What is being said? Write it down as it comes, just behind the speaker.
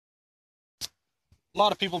A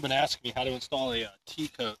lot of people have been asking me how to install a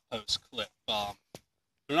T-post clip.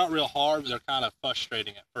 They're not real hard, but they're kind of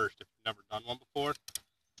frustrating at first if you've never done one before.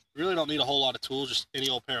 You really don't need a whole lot of tools, just any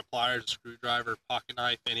old pair of pliers, a screwdriver, pocket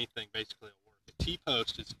knife, anything basically will work. A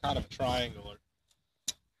T-post is kind of a triangular,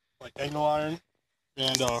 like angle iron,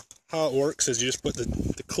 and how it works is you just put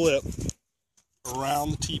the clip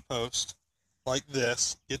around the T-post like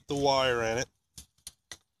this, get the wire in it,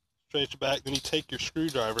 stretch it back, then you take your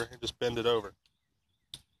screwdriver and just bend it over.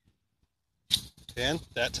 And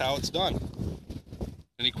that's how it's done.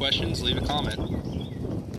 Any questions, leave a comment.